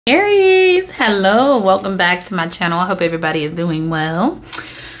Aries, hello, welcome back to my channel. I hope everybody is doing well.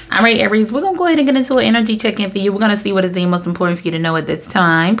 All right, Aries, we're gonna go ahead and get into an energy check-in for you. We're gonna see what is the most important for you to know at this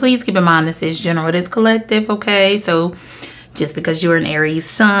time. Please keep in mind this is general, it is collective, okay? So just because you're an Aries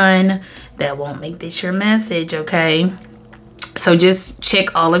sun, that won't make this your message, okay? So just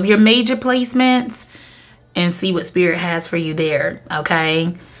check all of your major placements and see what spirit has for you there,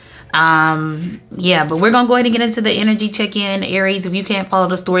 okay? Yeah, but we're gonna go ahead and get into the energy check-in. Aries, if you can't follow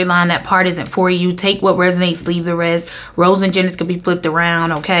the storyline, that part isn't for you. Take what resonates, leave the rest. Roles and genders can be flipped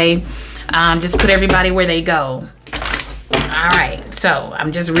around, okay? Just put everybody where they go. All right, so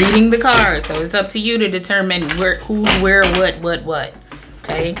I'm just reading the cards, so it's up to you to determine who's where, what,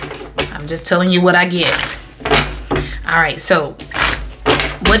 okay? I'm just telling you what I get. All right, so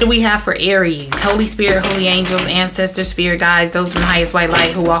what do we have for Aries? Holy Spirit, holy angels, ancestors, spirit guides, those from the highest white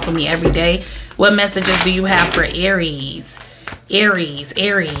light who walk with me every day. What messages do you have for Aries? Aries,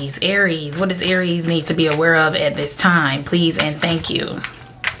 Aries, Aries. What does Aries need to be aware of at this time? Please and thank you.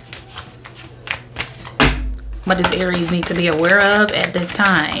 What does Aries need to be aware of at this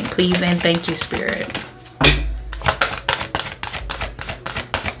time? Please and thank you, Spirit.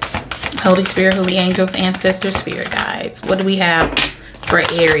 Holy Spirit, holy angels, ancestors, spirit guides. What do we have for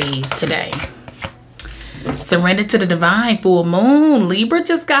Aries today? Surrender to the divine. Full moon. Libra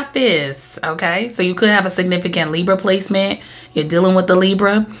just got this, okay? So you could have a significant Libra placement. You're dealing with the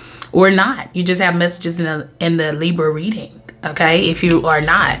Libra or not. You just have messages in the Libra reading, okay? If you are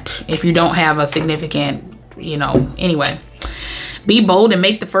not, if you don't have a significant, you know, anyway. Be bold and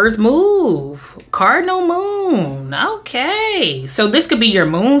make the first move. Cardinal moon. Okay. So this could be your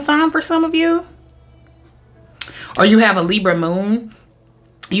moon sign for some of you. Or you have a Libra moon.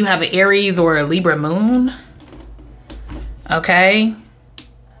 You have an Aries or a Libra moon. Okay.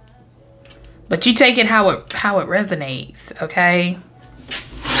 But you take it how it resonates, okay?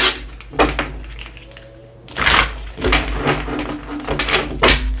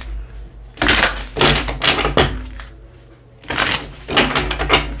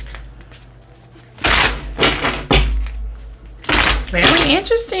 Very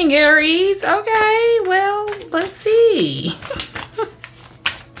interesting, Aries. Okay, well, let's see.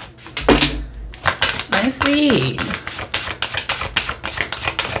 Let's see.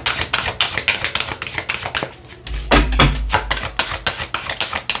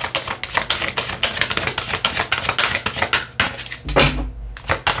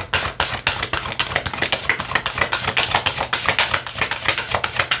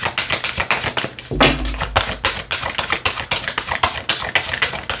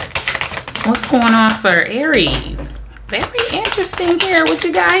 What's going on for Aries? Very interesting here. What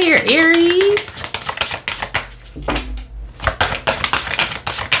you got here, Aries?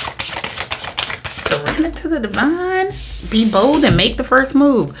 Surrender to the divine. Be bold and make the first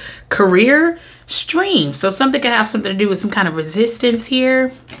move. Career stream. So something could have something to do with some kind of resistance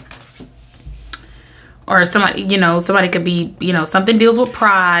here. Or somebody, you know, somebody could be, you know, something deals with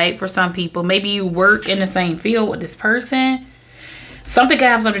pride for some people. Maybe you work in the same field with this person. Something could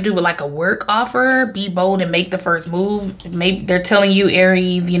have something to do with like a work offer. Be bold and make the first move. Maybe they're telling you,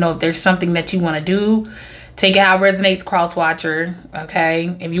 Aries, you know, if there's something that you want to do, take it how it resonates, cross watcher.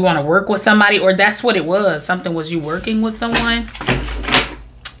 Okay. If you want to work with somebody, or that's what it was. Something was you working with someone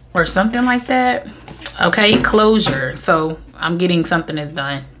or something like that. Okay. Closure. So I'm getting something is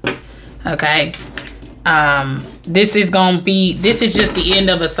done. Okay. This is just the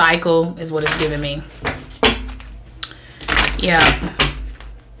end of a cycle is what it's giving me. Yeah.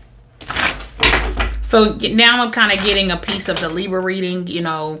 So now I'm kind of getting a piece of the Libra reading, you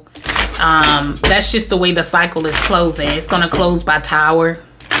know. That's just the way the cycle is closing. It's going to close by Tower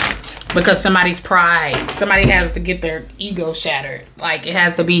because somebody's pride. Somebody has to get their ego shattered. Like it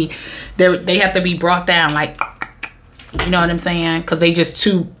has to be, they have to be brought down. Like, you know what I'm saying? Because they just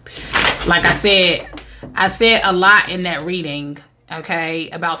too, like I said a lot in that reading, okay,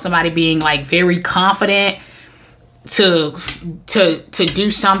 about somebody being like very confident to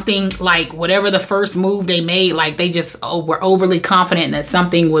do something, like whatever the first move they made, like they just were overly confident that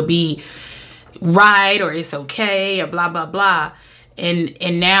something would be right or it's okay or blah blah blah,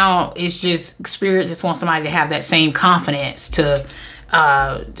 and now it's just spirit just wants somebody to have that same confidence to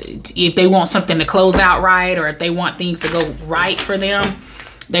if they want something to close out right, or if they want things to go right for them,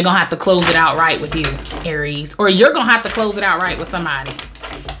 they're gonna have to close it out right with you, Aries, or you're gonna have to close it out right with somebody.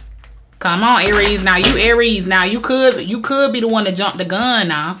 Come on, Aries. Now you Aries. Now you could be the one to jump the gun.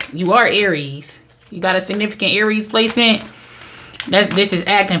 Now you are Aries. You got a significant Aries placement. This is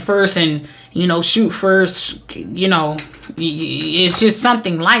acting first and, you know, shoot first. You know, it's just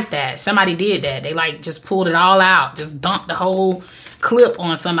something like that. Somebody did that. They like just pulled it all out. Just dumped the whole clip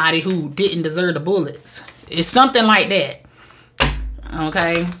on somebody who didn't deserve the bullets. It's something like that.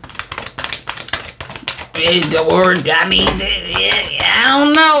 Okay. Or, I mean, I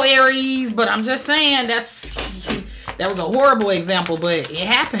don't know, Aries, but I'm just saying that was a horrible example, but it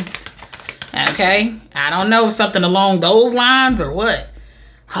happens. Okay. I don't know if something along those lines or what.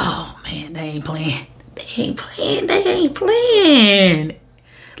 Oh man, they ain't playing. They ain't playing. They ain't playing.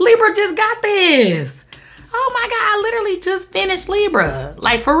 Libra just got this. Oh my God, I literally just finished Libra.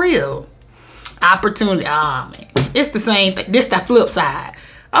 Like, for real. Opportunity. Oh man, it's the same thing. This the flip side.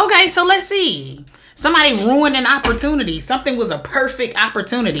 Okay, so let's see. Somebody ruined an opportunity. Something was a perfect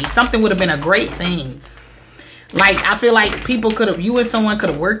opportunity. Something would have been a great thing. Like, I feel like people could have, you and someone could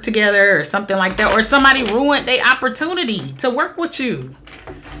have worked together or something like that. Or somebody ruined their opportunity to work with you.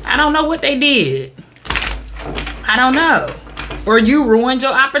 I don't know what they did. I don't know. Or you ruined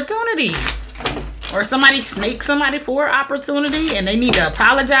your opportunity. Or somebody snaked somebody for an opportunity and they need to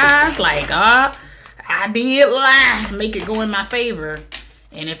apologize. Like, I did lie. Make it go in my favor.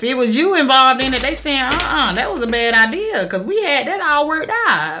 And if it was you involved in it, they saying, that was a bad idea. Because we had that all worked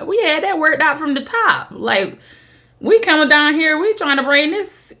out. We had that worked out from the top. Like, we coming down here, we trying to bring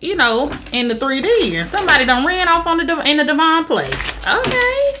this, you know, in the 3D. And somebody done ran off on in the divine play.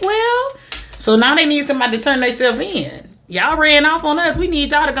 Okay, well. So now they need somebody to turn themselves in. Y'all ran off on us. We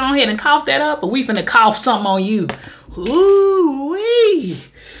need y'all to go ahead and cough that up. Or we finna cough something on you. Ooh-wee.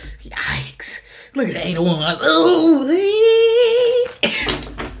 Yikes. Look at the 8 of Wands. Ooh-wee.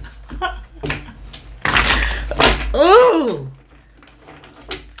 Ooh.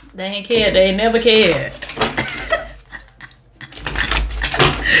 They ain't cared. They ain't never cared.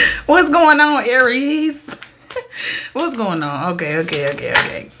 What's going on, Aries? What's going on? Okay. Look at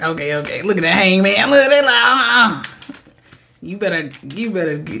the hangman. Look at that. Like, You better,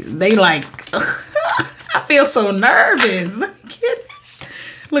 they like, I feel so nervous.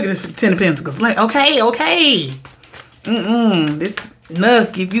 Look at the 10 of Pentacles. Like, okay. This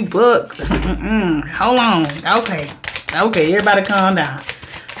Nook, if you book. Hold on. Okay, everybody calm down.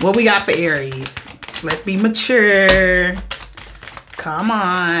 What we got for Aries? Let's be mature. Come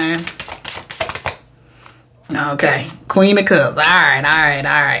on. Okay, Queen of Cups. All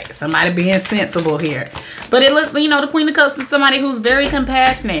right. Somebody being sensible here. But it looks, you know, the Queen of Cups is somebody who's very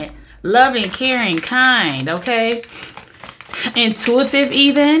compassionate, loving, caring, kind, okay? Intuitive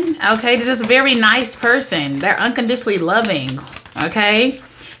even, okay? They're just a very nice person. They're unconditionally loving, okay?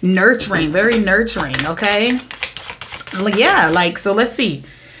 Nurturing, very nurturing, okay? Yeah, like, so let's see.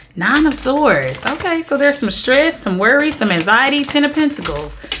 9 of Swords. Okay, so there's some stress, some worry, some anxiety. 10 of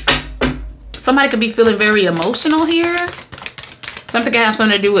Pentacles. Somebody could be feeling very emotional here. Something could have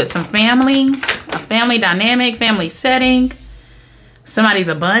something to do with some family, a family dynamic, family setting. Somebody's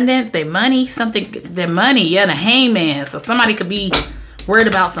abundance, their money, their money. Yeah, the Hangman. So somebody could be worried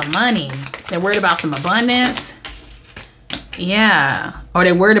about some money. They're worried about some abundance. Yeah. Or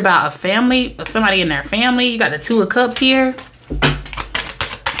they're worried about a family, somebody in their family. You got the 2 of Cups here.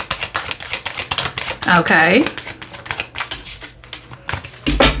 Okay.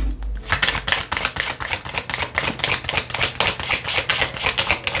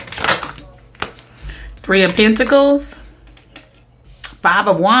 Three of Pentacles. 5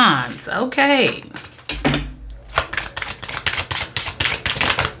 of Wands. Okay.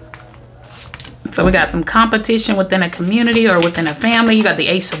 So we got some competition within a community or within a family. You got the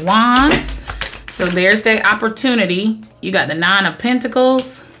Ace of Wands. So there's that opportunity. You got the 9 of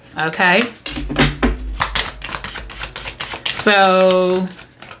Pentacles. Okay. So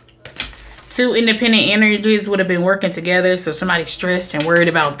 2 independent energies would have been working together. So somebody's stressed and worried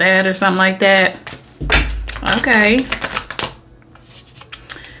about that or something like that. Okay.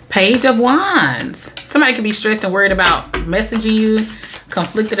 Page of Wands. Somebody could be stressed and worried about messaging you,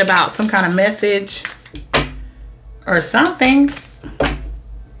 conflicted about some kind of message or something.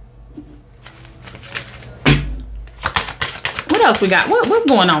 What else we got? What's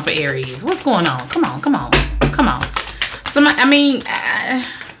going on for Aries? What's going on? Come on. Somebody, I mean,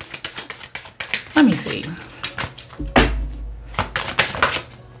 let me see.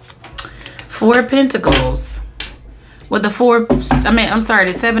 4 of Pentacles. With the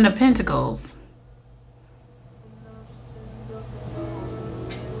the 7 of Pentacles.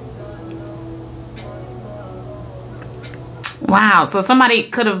 Wow, so somebody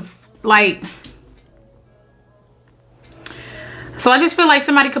could have, like, so I just feel like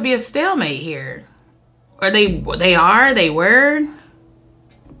somebody could be a stalemate here. Or they were.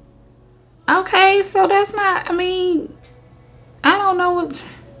 Okay, so that's not, I mean, I don't know what.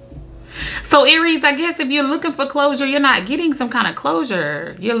 So Aries, I guess if you're looking for closure, you're not getting some kind of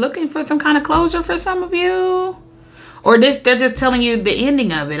closure. You're looking for some kind of closure for some of you. Or this, they're just telling you the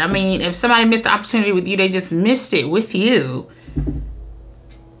ending of it. I mean, if somebody missed the opportunity with you, they just missed it with you.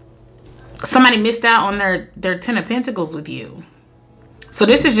 Somebody missed out on their 10 of Pentacles with you. So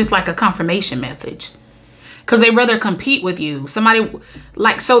this is just like a confirmation message. Because they rather compete with you. Somebody,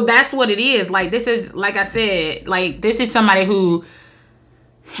 like, so that's what it is. Like, this is, like I said, like, this is somebody who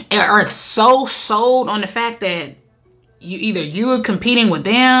are so sold on the fact that you're competing with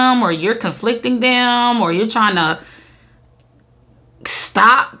them, or you're conflicting them, or you're trying to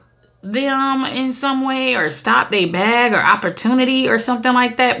stop them in some way, or stop their bag or opportunity or something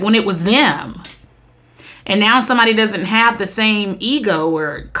like that, when it was them. And now somebody doesn't have the same ego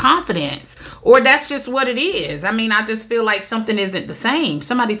or confidence, or that's just what it is. I mean, I just feel like something isn't the same.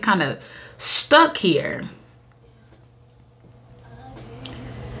 Somebody's kind of stuck here.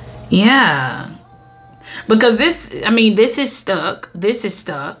 Yeah. Because this, I mean, this is stuck. This is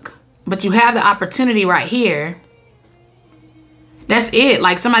stuck. But you have the opportunity right here. That's it.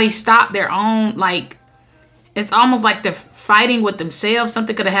 Like, somebody stopped their own, like, it's almost like they're fighting with themselves.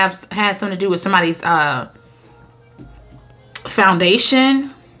 Something could have had something to do with somebody's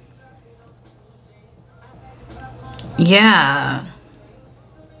foundation. Yeah.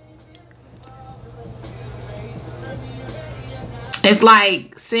 It's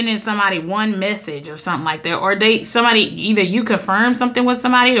like sending somebody one message or something like that. Or either you confirm something with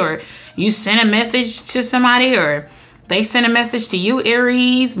somebody, or you send a message to somebody, or they sent a message to you,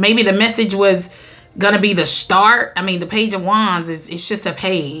 Aries. Maybe the message was going to be the start. I mean, the Page of Wands it's just a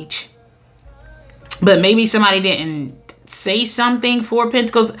page. But maybe somebody didn't say something for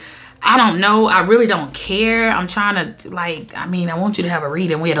Pentacles. I don't know. I really don't care. I'm trying to, like, I mean, I want you to have a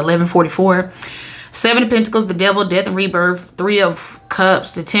reading. We had 1144. 7 of Pentacles, the Devil, Death and Rebirth. 3 of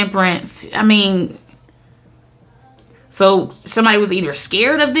Cups, the Temperance. I mean, so somebody was either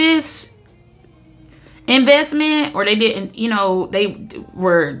scared of this investment, or they didn't, you know,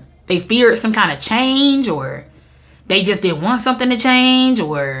 they feared some kind of change, or they just didn't want something to change,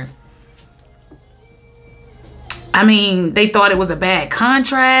 or I mean, they thought it was a bad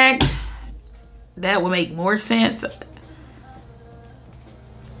contract. That would make more sense.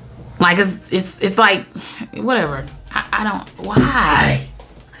 Like, it's like, whatever. I don't,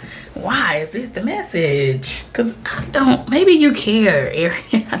 why is this the message? Because I don't, maybe you care, Aries.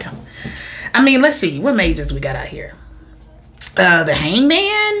 I don't. I mean, let's see. What mages we got out here? The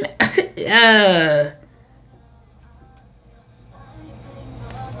Hangman?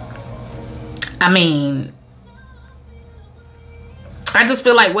 I mean, I just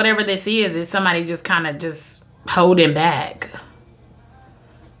feel like whatever this is somebody just kind of just holding back.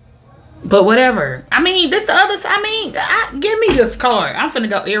 But whatever. I mean, this the other side. I mean, give me this card. I'm finna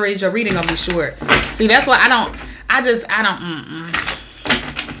go, Aries. Your reading gonna be short. See, that's why I don't.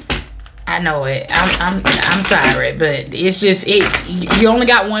 I know it. I'm sorry, but it's just you only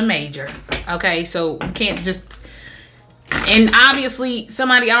got one major. Okay, so you can't just. And obviously,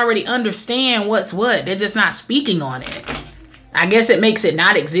 somebody already understand what's what. They're just not speaking on it. I guess it makes it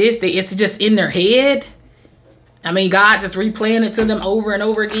not exist. It's just in their head. I mean, God just replaying it to them over and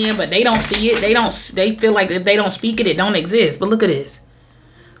over again, but they don't see it. They feel like if they don't speak it, it don't exist. But look at this.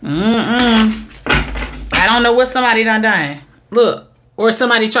 I don't know what somebody done. Look, or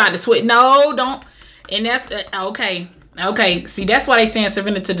somebody tried to switch. No, don't. And that's okay. Okay. See, that's why they saying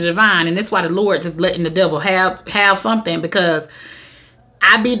surrender to the divine, and that's why the Lord just letting the devil have something, because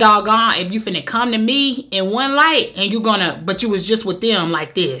I be doggone if you finna come to me in one light and but you was just with them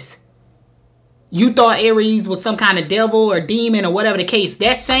like this. You thought Aries was some kind of devil or demon or whatever the case.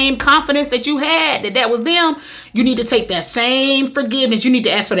 That same confidence that you had that was them, you need to take that same forgiveness. You need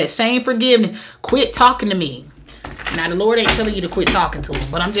to ask for that same forgiveness. Quit talking to me. Now, the Lord ain't telling you to quit talking to him,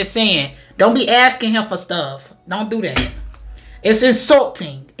 but I'm just saying, don't be asking him for stuff. Don't do that. It's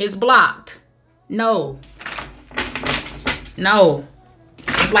insulting. It's blocked. No. No.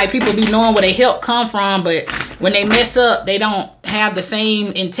 It's like people be knowing where their help come from, but when they mess up, they don't have the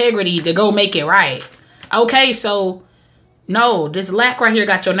same integrity to go make it right. Okay, so no, this lack right here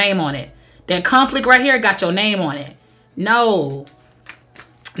got your name on it. That conflict right here got your name on it. No,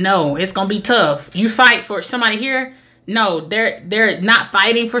 it's gonna be tough. You fight for somebody here. No, they're not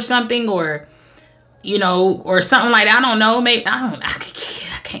fighting for something, or you know, or something like that. I don't know. Maybe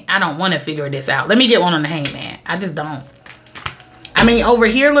I don't want to figure this out. Let me get one on the Hangman. I just don't. I mean, over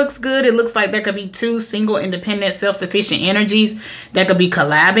here looks good. It looks like there could be 2 single, independent, self-sufficient energies that could be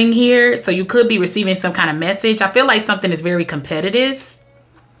collabing here. So you could be receiving some kind of message. I feel like something is very competitive.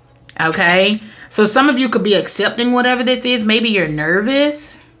 Okay. So some of you could be accepting whatever this is. Maybe you're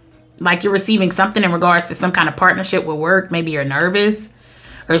nervous. Like you're receiving something in regards to some kind of partnership with work. Maybe you're nervous.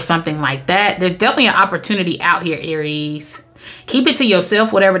 or something like that. There's definitely an opportunity out here, Aries. Keep it to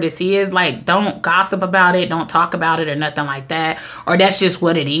yourself, whatever this is. Like, don't gossip about it. Don't talk about it or nothing like that. Or that's just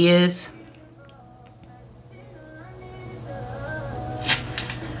what it is.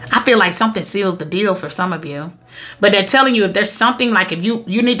 I feel like something seals the deal for some of you. But they're telling you if there's something like if you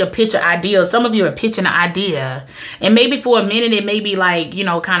need to pitch an idea. Some of you are pitching an idea. And maybe for a minute it may be like, you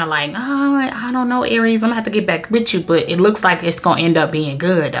know, kind of like, oh, I don't know, Aries. I'm going to have to get back with you. But it looks like it's going to end up being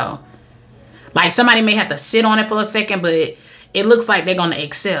good, though. Like somebody may have to sit on it for a second, but it looks like they're going to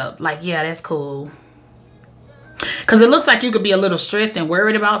accept. Like, yeah, that's cool. Because it looks like you could be a little stressed and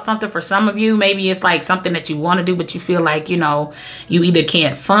worried about something for some of you. Maybe it's like something that you want to do, but you feel like, you know, you either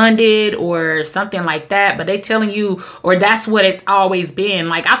can't fund it or something like that. But they telling you, or that's what it's always been.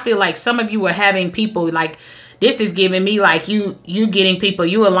 Like, I feel like some of you are having people, like, this is giving me like you getting people,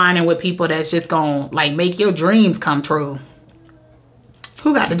 you aligning with people that's just going to, like, make your dreams come true.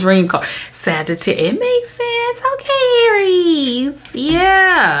 Who got the dream card? Sagittarius. It makes sense. Okay, Aries.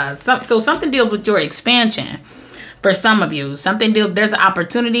 Yeah. So something deals with your expansion. For some of you, something deals, there's an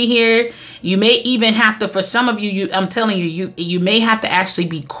opportunity here. You may even have to, for some of you, I'm telling you, you may have to actually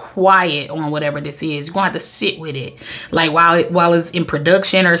be quiet on whatever this is. You're going to have to sit with it. Like while it's in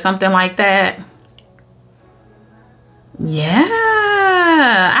production or something like that. Yeah,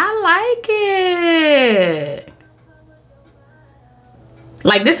 I like it.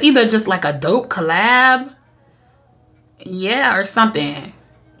 Like this either just like a dope collab. Yeah, or something.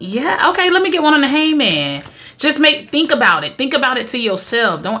 Yeah, okay, let me get one on the Hangman. Just think about it. Think about it to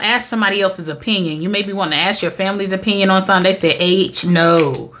yourself. Don't ask somebody else's opinion. You may be wanting to ask your family's opinion on something. They say, H,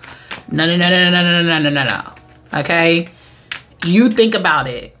 no. No. Okay? You think about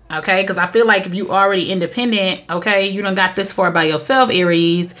it. Okay? Because I feel like if you already independent, okay, you done got this far by yourself,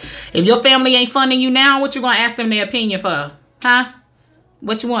 Aries. If your family ain't funding you now, what you going to ask them their opinion for? Huh?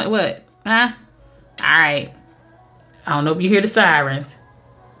 What you want? What? Huh? All right. I don't know if you hear the sirens.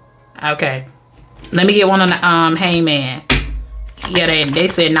 Okay. Let me get one on the Hangman. Yeah, they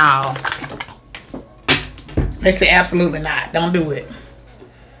said no. They said absolutely not. Don't do it.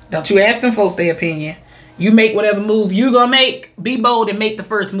 Don't you ask them folks their opinion. You make whatever move you gonna make. Be bold and make the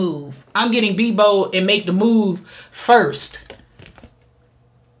first move. I'm getting be bold and make the move first.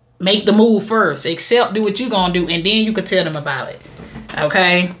 Make the move first. Accept, do what you gonna do, and then you can tell them about it.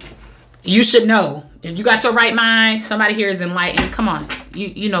 Okay? You should know. If you got your right mind, somebody here is enlightened. Come on.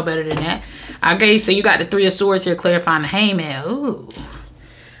 You know better than that. Okay, so you got the Three of Swords here clarifying the Hangman. Ooh.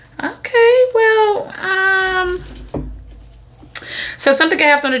 Okay, well, so something could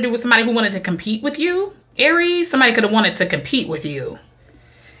have something to do with somebody who wanted to compete with you, Aries. Somebody could have wanted to compete with you.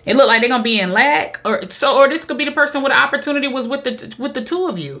 It looked like they're gonna be in lack, or this could be the person where the opportunity was with the two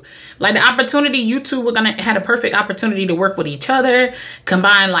of you. Like the opportunity, you two were gonna had a perfect opportunity to work with each other,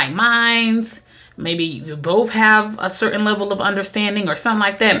 combine like minds. Maybe you both have a certain level of understanding or something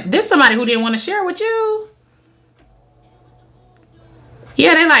like that. There's somebody who didn't want to share with you.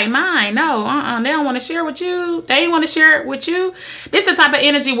 Yeah, they like mine. No, they don't want to share with you. They ain't want to share it with you. This is the type of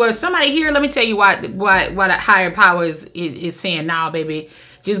energy where somebody here, let me tell you why the higher power is saying, nah, baby,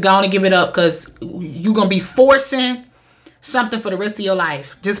 just go on and give it up, because you're going to be forcing something for the rest of your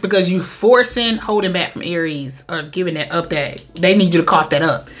life. Just because you forcing holding back from Aries or giving that up, that they need you to cough that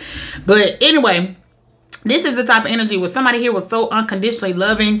up. But anyway, this is the type of energy where somebody here was so unconditionally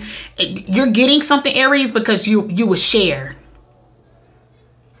loving. You're getting something, Aries, because you will share.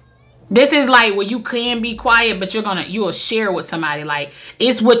 This is like where you can be quiet, but you will share with somebody. Like,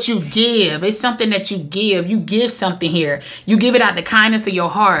 it's what you give. It's something that you give. You give something here. You give it out the kindness of your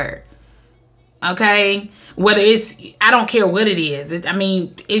heart. Okay? Whether it's, I don't care what it is. I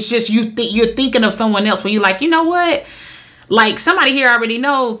mean, it's just you're thinking of someone else where you're like, you know what? Like, somebody here already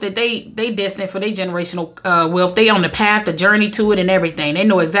knows that they destined for their generational wealth. They on the path, the journey to it and everything. They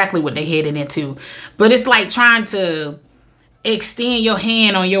know exactly what they headed into. But it's like trying to extend your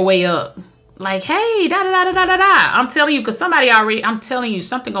hand on your way up. Like, hey, da-da-da-da-da-da. I'm telling you, because somebody already, I'm telling you,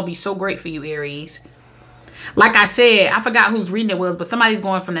 something going to be so great for you, Aries. Like I said, I forgot whose reading it was, but somebody's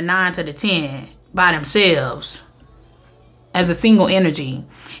going from the 9 to the 10 by themselves as a single energy.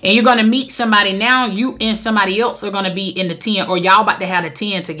 And you're going to meet somebody now. You and somebody else are going to be in the 10, or y'all about to have the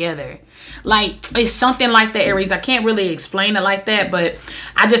 10 together. Like, it's something like that, Aries. I can't really explain it like that, but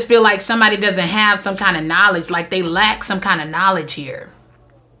I just feel like somebody doesn't have some kind of knowledge. Like, they lack some kind of knowledge here.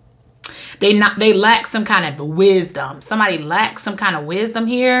 They lack some kind of wisdom. Somebody lacks some kind of wisdom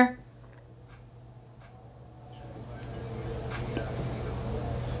here.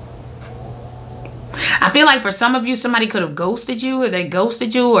 I feel like for some of you, somebody could have ghosted you, or they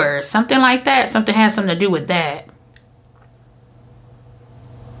ghosted you, or something like that. Something has something to do with that.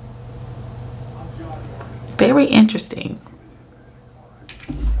 Very interesting.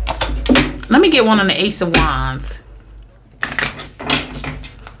 Let me get one on the Ace of Wands.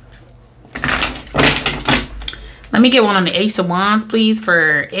 Let me get one on the Ace of Wands, please,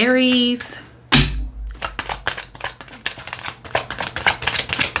 for Aries.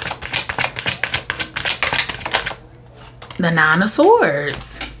 The Nine of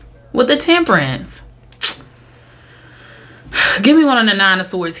Swords with the Temperance. Give me one on the Nine of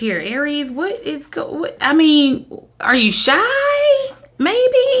Swords here, Aries. What is I mean, are you shy?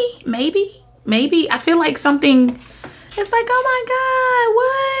 Maybe. I feel like something. It's like, oh my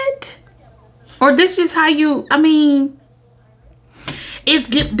God, what? Or this is how you. I mean,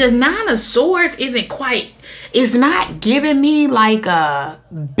 the Nine of Swords isn't quite. It's not giving me like a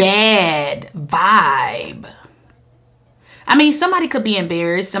bad vibe. I mean, somebody could be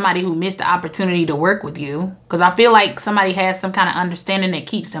embarrassed. Somebody who missed the opportunity to work with you. Because I feel like somebody has some kind of understanding that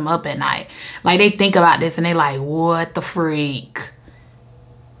keeps them up at night. Like they think about this and they like, what the freak?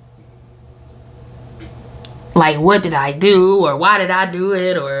 Like, what did I do? Or why did I do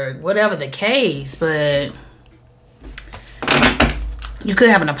it? Or whatever the case. But you could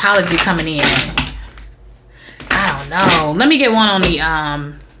have an apology coming in. I don't know. Let me get one on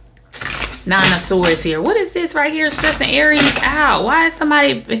the Nine of Swords here. What is this right here? Stressing Aries out. Why is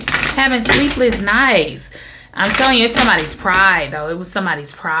somebody having sleepless nights? I'm telling you, it's somebody's pride, though. It was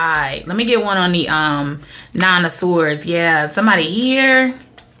somebody's pride. Let me get one on the Nine of Swords. Yeah, somebody here.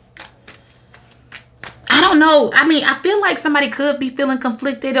 I don't know. I mean, I feel like somebody could be feeling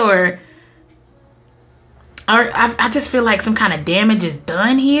conflicted or I just feel like some kind of damage is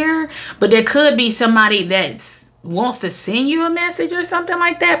done here. But there could be somebody that's wants to send you a message or something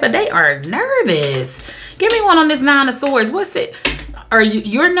like that, but they are nervous. Give me one on this Nine of Swords. What's it? Are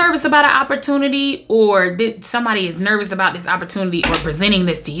you're nervous about an opportunity, or did somebody is nervous about this opportunity or presenting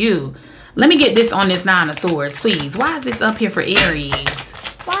this to you? Let me get this on this Nine of Swords, please. Why is this up here for Aries?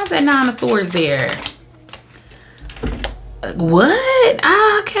 Why is that Nine of Swords there? What?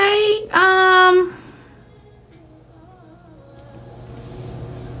 Okay.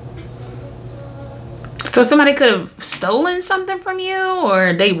 So somebody could have stolen something from you,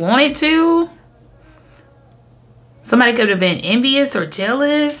 or they wanted to. Somebody could have been envious or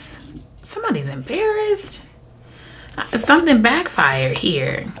jealous. Somebody's embarrassed. Something backfired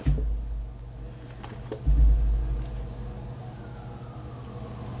here.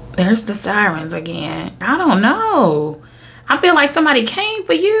 There's the sirens again. I don't know. I feel like somebody came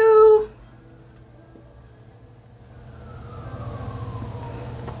for you.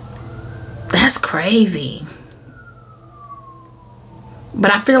 That's crazy.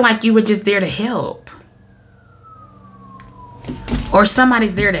 But I feel like you were just there to help. Or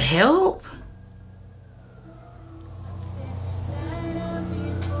somebody's there to help.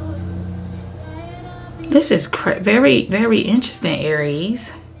 This is very, very interesting,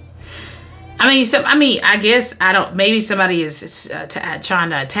 Aries. I mean, I guess I don't. Maybe somebody is trying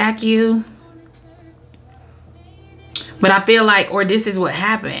to attack you. But I feel like, or this is what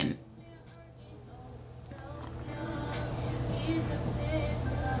happened.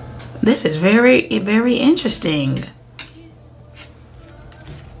 This is very, very interesting.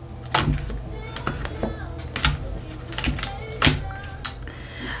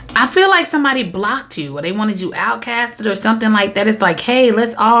 I feel like somebody blocked you, or they wanted you outcasted or something like that. It's like, hey,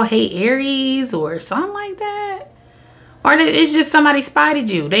 let's all hate Aries or something like that. Or it's just somebody spited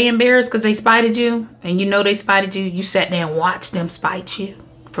you. They embarrassed because they spited you, and you know they spited you. You sat there and watched them spite you.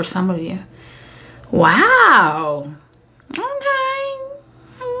 For some of you. Wow. Okay.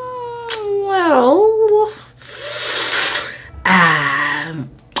 Well, I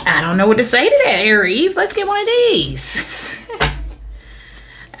don't know what to say to that, Aries. Let's get one of these.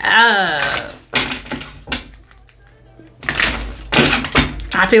 I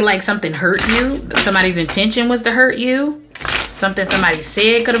feel like something hurt you. Somebody's intention was to hurt you. Something somebody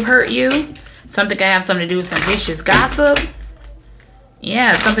said could have hurt you. Something could have something to do with some vicious gossip.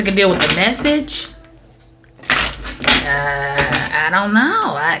 Yeah, something could deal with the message. I don't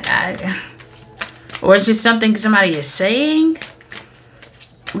know. Or it's just something somebody is saying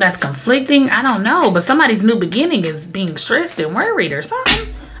that's conflicting. I don't know. But somebody's new beginning is being stressed and worried or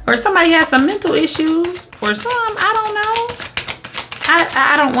something. Or somebody has some mental issues or something. I don't know.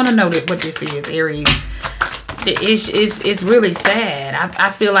 I don't want to know what this is, Aries. It's really sad. I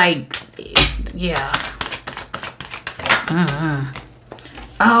feel like, yeah.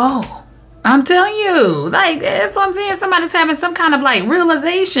 Oh, I'm telling you. Like, that's what I'm saying. Somebody's having some kind of like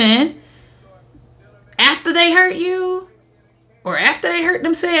realization after they hurt you, or after they hurt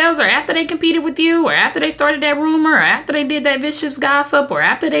themselves, or after they competed with you, or after they started that rumor, or after they did that vicious gossip, or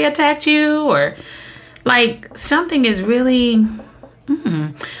after they attacked you, or Like something is really,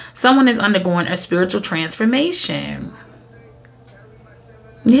 someone is undergoing a spiritual transformation.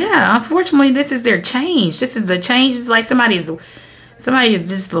 Yeah, unfortunately, this is their change. This is the change. It's like somebody is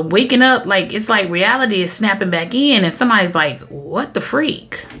just waking up. Like it's like reality is snapping back in, and somebody's like, "What the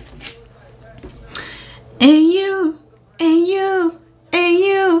freak?" And you, and you, and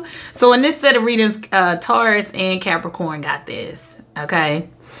you. So in this set of readings, Taurus and Capricorn got this. Okay.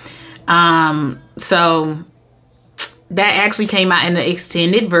 So that actually came out in the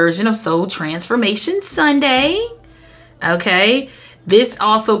extended version of Soul Transformation Sunday. Okay. This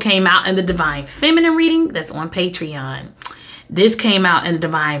also came out in the Divine Feminine reading that's on Patreon. This came out in the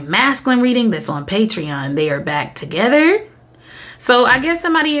Divine Masculine reading that's on Patreon. They are back together. So I guess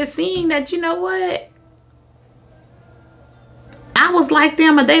somebody is seeing that, you know what? I was like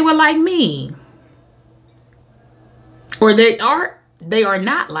them or they were like me. Or they are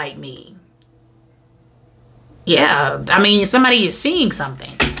not like me. Yeah, I mean, somebody is seeing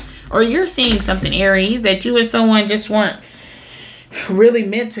something. Or you're seeing something, Aries, that you and someone just weren't really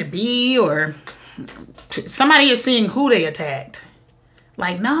meant to be, or somebody is seeing who they attacked.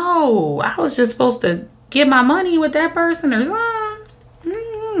 Like, no, I was just supposed to get my money with that person or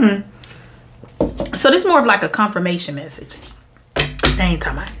something. So this is more of like a confirmation message. They ain't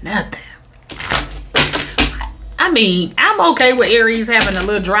talking about nothing. I mean, I'm okay with Aries having a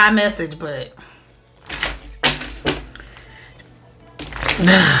little dry message, but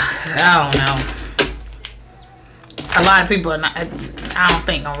I don't know. A lot of people are not, I don't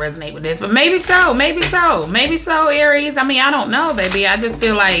think gonna resonate with this, but maybe so, maybe so, maybe so, Aries. I mean, I don't know, baby. I just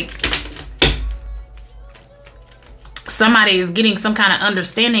feel like somebody is getting some kind of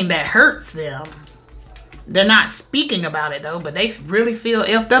understanding that hurts them. They're not speaking about it though, but they really feel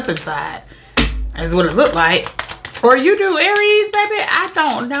effed up inside. That's what it looked like. Or you do, Aries, baby. I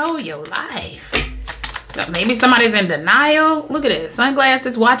don't know your life. So maybe somebody's in denial. Look at it.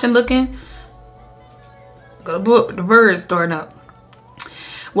 Sunglasses, watching, looking. Go to the birds starting up.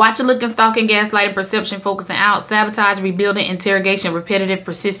 Watching, looking, stalking, gaslighting, perception, focusing out, sabotage, rebuilding, interrogation, repetitive,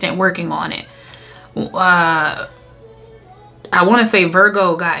 persistent, working on it. I want to say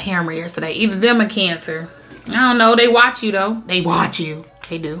Virgo got hammered yesterday. Either them or Cancer. I don't know. They watch you though. They watch you.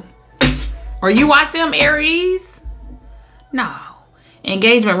 They do. Or you watch them, Aries? No.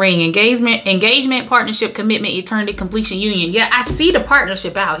 Engagement ring. Engagement, partnership, commitment, eternity, completion, union. Yeah, I see the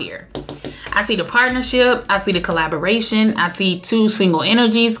partnership out here. I see the partnership. I see the collaboration. I see two single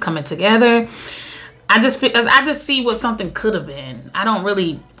energies coming together. I just see what something could have been. I don't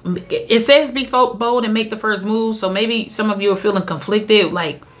really. It says be bold and make the first move. So maybe some of you are feeling conflicted,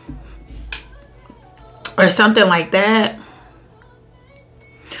 like, or something like that.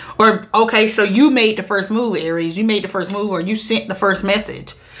 Or okay, so you made the first move, Aries. You made the first move, or you sent the first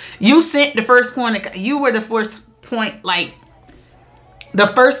message. You sent the first point. You were the first point, like. The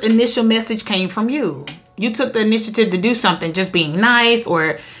first initial message came from you. You took the initiative to do something, just being nice,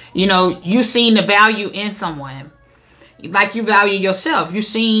 or, you know, you seen the value in someone. Like you value yourself. You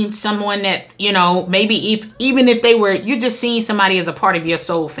seen someone that, you know, maybe even if they were, you just seen somebody as a part of your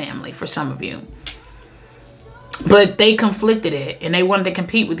soul family for some of you. But they conflicted it and they wanted to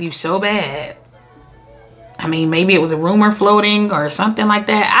compete with you so bad. I mean, maybe it was a rumor floating or something like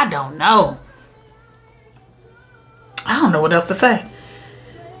that. I don't know. I don't know what else to say.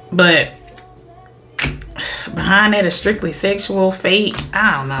 But behind that is strictly sexual fate.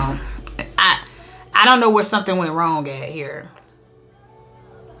 I don't know. I don't know where something went wrong at here.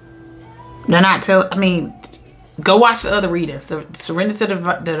 They're not telling. I mean, go watch the other readings. Surrender to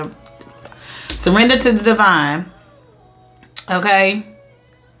the divine. Okay.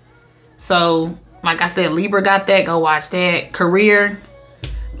 So, like I said, Libra got that. Go watch that. Career.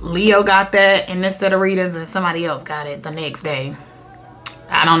 Leo got that in this set of readings, and somebody else got it the next day.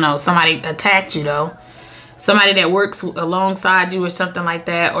 I don't know. Somebody attacked you though. Somebody that works alongside you or something like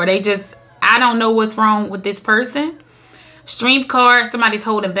that. Or they just, I don't know what's wrong with this person. Strength card, somebody's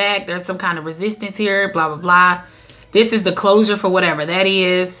holding back. There's some kind of resistance here, blah, blah, blah. This is the closure for whatever that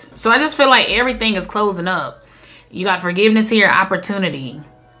is. So I just feel like everything is closing up. You got forgiveness here, opportunity.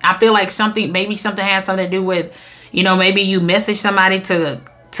 I feel like maybe something has something to do with, you know, maybe you message somebody to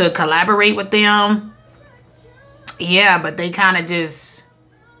collaborate with them. Yeah, but they kind of just,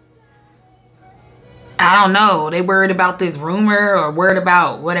 I don't know. They worried about this rumor or worried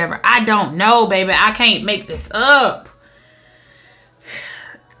about whatever. I don't know, baby. I can't make this up.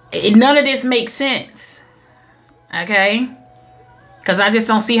 None of this makes sense. Okay? Because I just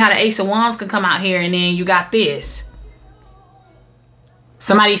don't see how the Ace of Wands can come out here and then you got this.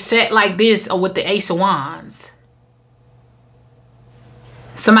 Somebody set like this or with the Ace of Wands.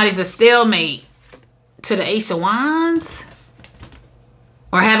 Somebody's a stalemate. to the Ace of Wands.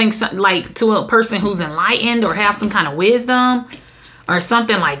 Or having some, like, to a person who's enlightened or have some kind of wisdom or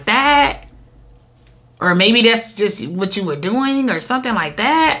something like that. Or maybe that's just what you were doing or something like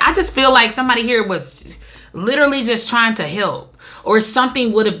that. I just feel like somebody here was literally just trying to help. Or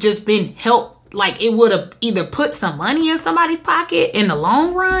something would have just been help. Like, it would have either put some money in somebody's pocket in the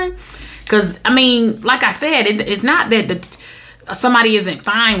long run. Because, I mean, like I said, it's not that somebody isn't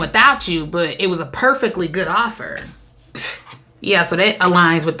fine without you, but it was a perfectly good offer. Yeah, so that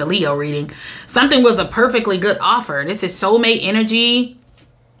aligns with the Leo reading. Something was a perfectly good offer. This is soulmate energy.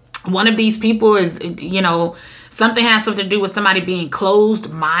 One of these people is, you know, something has something to do with somebody being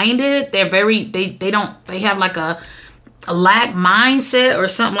closed-minded. They're very, they have like a lack mindset or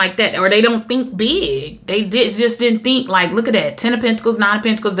something like that. Or they don't think big. They just didn't think, like, look at that. 10 of Pentacles, 9 of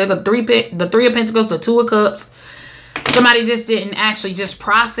Pentacles, they're the 3 of Pentacles, the 2 of Cups. Somebody just didn't actually just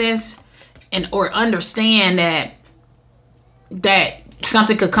process or understand that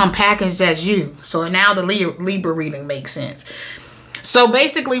something could come packaged as you. So now the Libra reading makes sense. So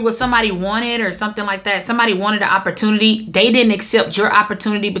basically what somebody wanted or something like that, somebody wanted an opportunity. They didn't accept your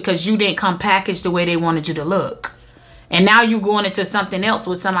opportunity because you didn't come packaged the way they wanted you to look. And now you're going into something else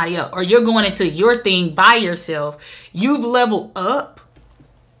with somebody else. Or you're going into your thing by yourself. You've leveled up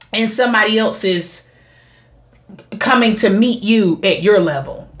and somebody else is coming to meet you at your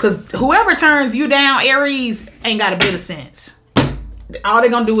level. Because whoever turns you down, Aries, ain't got a bit of sense. All they're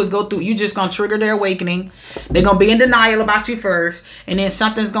going to do is go through. You just going to trigger their awakening. They're going to be in denial about you first. And then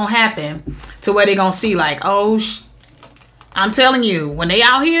something's going to happen to where they're going to see like, oh, I'm telling you, when they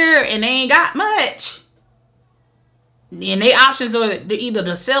out here and they ain't got much. And their options are either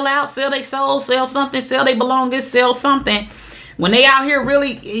to sell out, sell their soul, sell something, sell their belongings, sell something. When they out here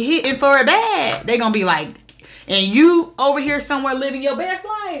really hitting for it bad, they're going to be like, and you over here somewhere living your best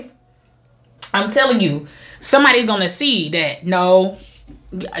life. I'm telling you. Somebody's going to see that, no,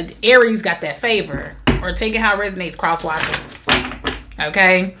 Aries got that favor. Or take it how it resonates, cross-watching.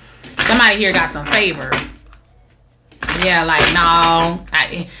 Okay? Somebody here got some favor. Yeah, like, no.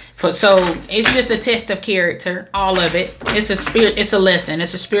 So, it's just a test of character. All of it. It's a lesson.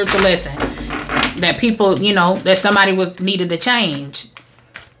 It's a spiritual lesson. That people, you know, that somebody needed to change.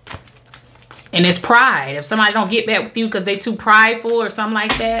 And it's pride. If somebody don't get back with you because they too prideful or something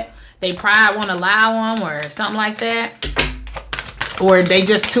like that. They pride won't allow them or something like that. Or they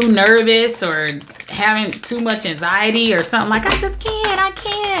just too nervous or having too much anxiety or something like, I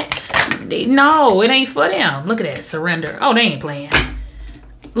can't. No, it ain't for them. Look at that. Surrender. Oh, they ain't playing.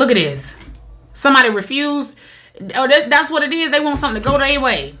 Look at this. Somebody refused. Oh, that's what it is. They want something to go their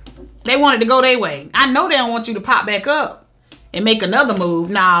way. They want it to go their way. I know they don't want you to pop back up and make another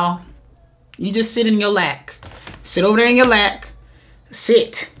move. No. You just sit in your lack. Sit over there in your lack.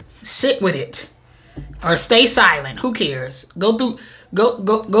 Sit with it, or stay silent. Who cares? Go through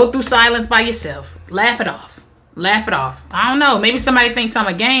silence by yourself. Laugh it off. I don't know. Maybe somebody thinks I'm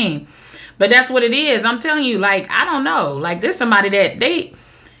a game, but that's what it is. I'm telling you. Like, I don't know. Like, there's somebody that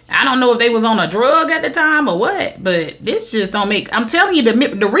I don't know if they was on a drug at the time or what, but this just don't make. I'm telling you,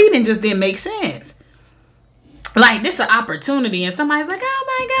 the reading just didn't make sense. Like, this is an opportunity, and somebody's like, oh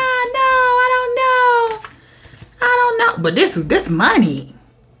my God, no, I don't know. But this money.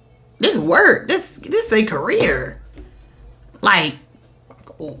 This work, this a career. Like,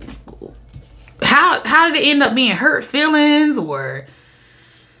 how did it end up being hurt feelings or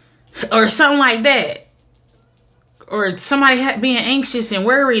something like that? Or somebody being anxious and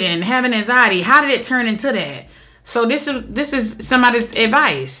worried and having anxiety. How did it turn into that? So this is somebody's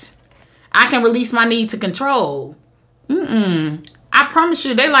advice. I can release my need to control. I promise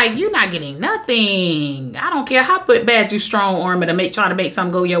you, they like, you're not getting nothing. I don't care how bad you strong arm it trying to make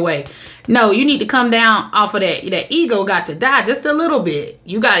something go your way. No, you need to come down off of that. That ego got to die just a little bit.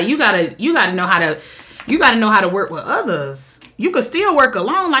 You gotta know how to work with others. You could still work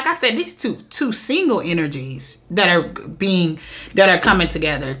alone. Like I said, these two single energies that are coming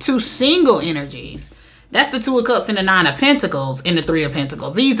together. Two single energies. That's the 2 of Cups and the 9 of Pentacles and the 3 of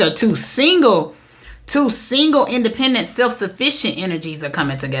Pentacles. These are two single, independent, self-sufficient energies are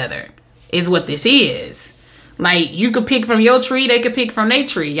coming together. Is what this is. Like, you could pick from your tree, they could pick from their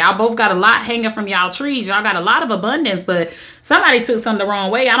tree. Y'all both got a lot hanging from y'all trees. Y'all got a lot of abundance, but somebody took something the wrong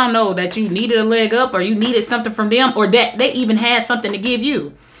way. I don't know, that you needed a leg up or you needed something from them, or that they even had something to give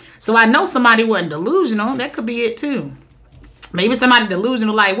you. So I know somebody wasn't delusional. That could be it too. Maybe somebody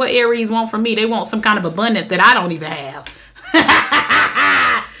delusional, like, what Aries want from me? They want some kind of abundance that I don't even have.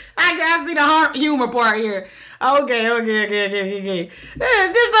 I see the humor part here. Okay.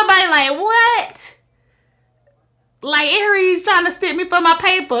 This somebody like, what? Like, Aries trying to stick me for my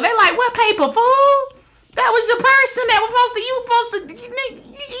paper. They like, what paper, fool? That was your person that was supposed to,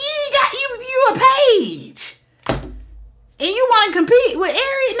 you a page. And you want to compete with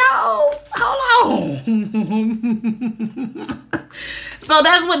Aries? No, hold on. So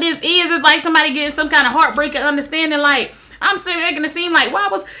that's what this is. It's like somebody getting some kind of heartbreaking understanding. Like, I'm making it seem like,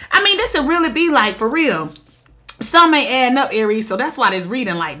 this would really be like, for real. Some ain't adding up, Aries. So that's why this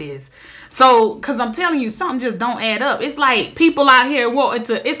reading like this. So, because I'm telling you, something just don't add up. It's like people out here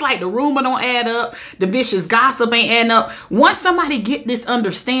it's like the rumor don't add up. The vicious gossip ain't adding up. Once somebody get this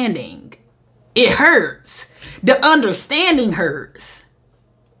understanding, it hurts. The understanding hurts.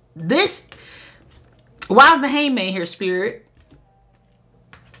 Why is the Hangman here, Spirit?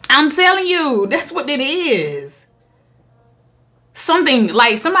 I'm telling you, that's what it is. Something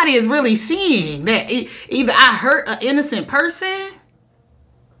like somebody is really seeing that either I hurt an innocent person,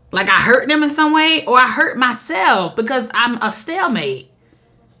 like I hurt them in some way, or I hurt myself because I'm a stalemate.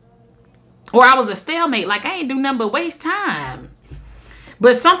 Or I was a stalemate, like I ain't do nothing but waste time.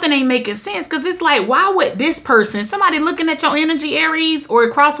 But something ain't making sense because it's like, why would this person, somebody looking at your energy, Aries, or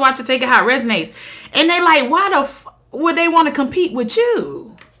a cross watcher, take it how it resonates, and they like, why would they want to compete with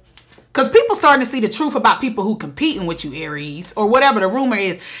you? Because people starting to see the truth about people who competing with you, Aries, or whatever the rumor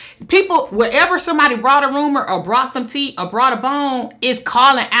is. People, wherever somebody brought a rumor or brought some tea or brought a bone, is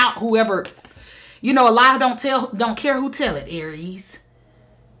calling out whoever. You know, a lie don't care who tell it, Aries.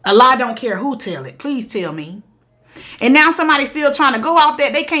 A lie don't care who tell it. Please tell me. And now somebody's still trying to go off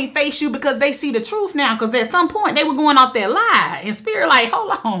that. They can't face you because they see the truth now. Because at some point they were going off that lie. And Spirit like,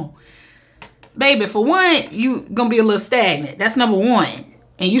 hold on. Baby, for one, you going to be a little stagnant. That's number one.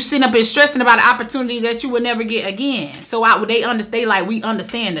 And you sitting up here stressing about an opportunity that you would never get again. So they understand, like, we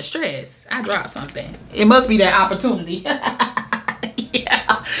understand the stress. I dropped something. It must be that opportunity.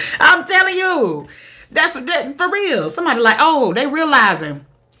 Yeah. I'm telling you. That's for real. Somebody like, oh, they realizing.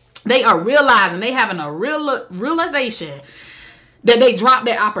 They are realizing, they having a realization that they dropped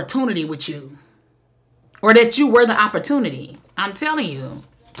that opportunity with you. Or that you were the opportunity. I'm telling you.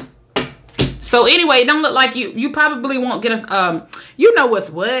 So anyway, it don't look like you probably won't get a, you know what's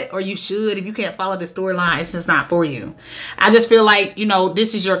what, or you should. If you can't follow the storyline, it's just not for you. I just feel like,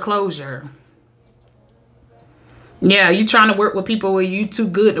 this is your closure. Yeah, you trying to work with people where you too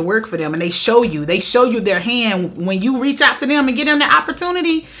good to work for them, and they show you their hand when you reach out to them and get them the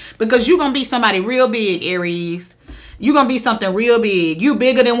opportunity, because you're going to be somebody real big, Aries. You're going to be something real big. You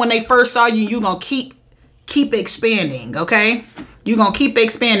bigger than when they first saw you. You're going to keep expanding, okay? You're going to keep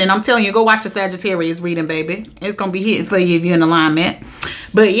expanding. I'm telling you, go watch the Sagittarius reading, baby. It's going to be hitting for you if you're in alignment.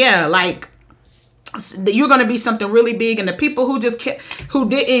 But yeah, like, you're going to be something really big. And the people who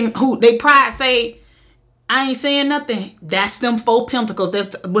they pride say, I ain't saying nothing. That's them 4 pentacles.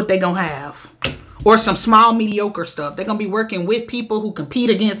 That's what they going to have. Or some small mediocre stuff. They're going to be working with people who compete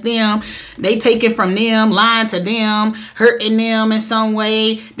against them. They taking from them, lying to them, hurting them in some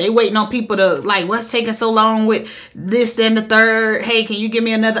way. They waiting on people to, like, what's taking so long with this, and the third? Hey, can you give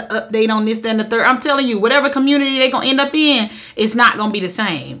me another update on this, and the third? I'm telling you, whatever community they're going to end up in, it's not going to be the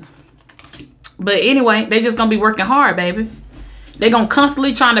same. But anyway, they just going to be working hard, baby. They're going to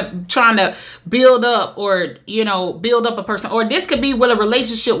constantly trying to build up, or, build up a person. Or this could be what a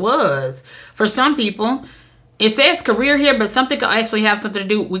relationship was. For some people, it says career here, but something could actually have something to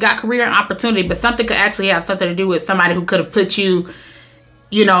do. We got career and opportunity, but something could actually have something to do with somebody who could have put you,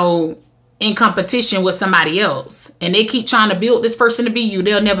 in competition with somebody else. And they keep trying to build this person to be you.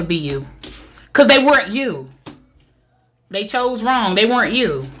 They'll never be you. Because they weren't you. They chose wrong. They weren't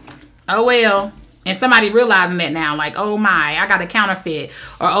you. Oh, well. And somebody realizing that now, like, oh my, I got a counterfeit.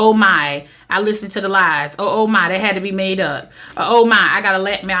 Or oh my, I listened to the lies. Or oh my, that had to be made up. Or oh my, I got a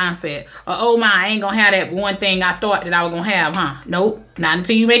lack mindset. Or oh my, I ain't gonna have that one thing I thought that I was gonna have, huh? Nope, not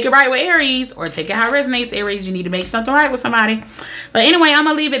until you make it right with Aries. Or take it how it resonates, Aries. You need to make something right with somebody. But anyway, I'm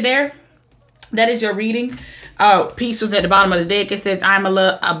gonna leave it there. That is your reading. Oh, peace was at the bottom of the deck. It says, I'm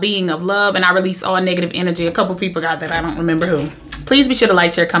a being of love, and I release all negative energy. A couple people got that. I don't remember who. Please be sure to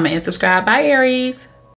like, share, comment, and subscribe. Bye, Aries.